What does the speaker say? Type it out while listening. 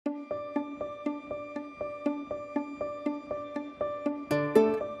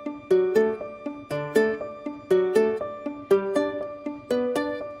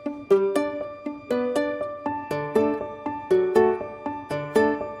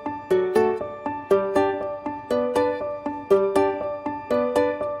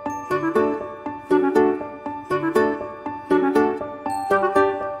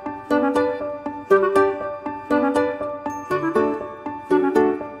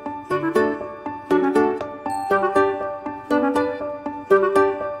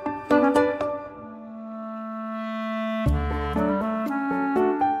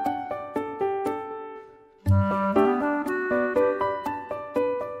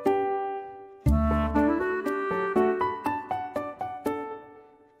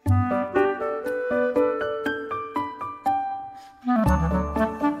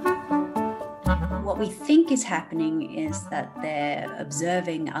think is happening is that they're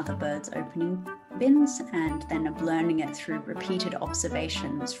observing other birds opening bins and then learning it through repeated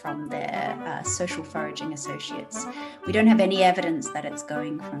observations from their social foraging associates. We don't have any evidence that it's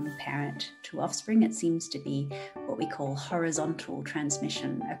going from parent to offspring. It seems to be what we call horizontal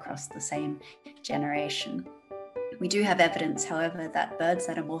transmission across the same generation. We do have evidence, however, that birds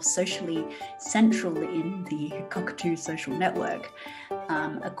that are more socially central in the cockatoo social network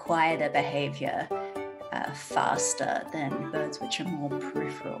acquire their behaviour faster than birds which are more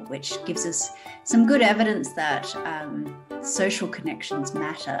peripheral, which gives us some good evidence that social connections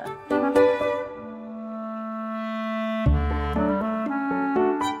matter.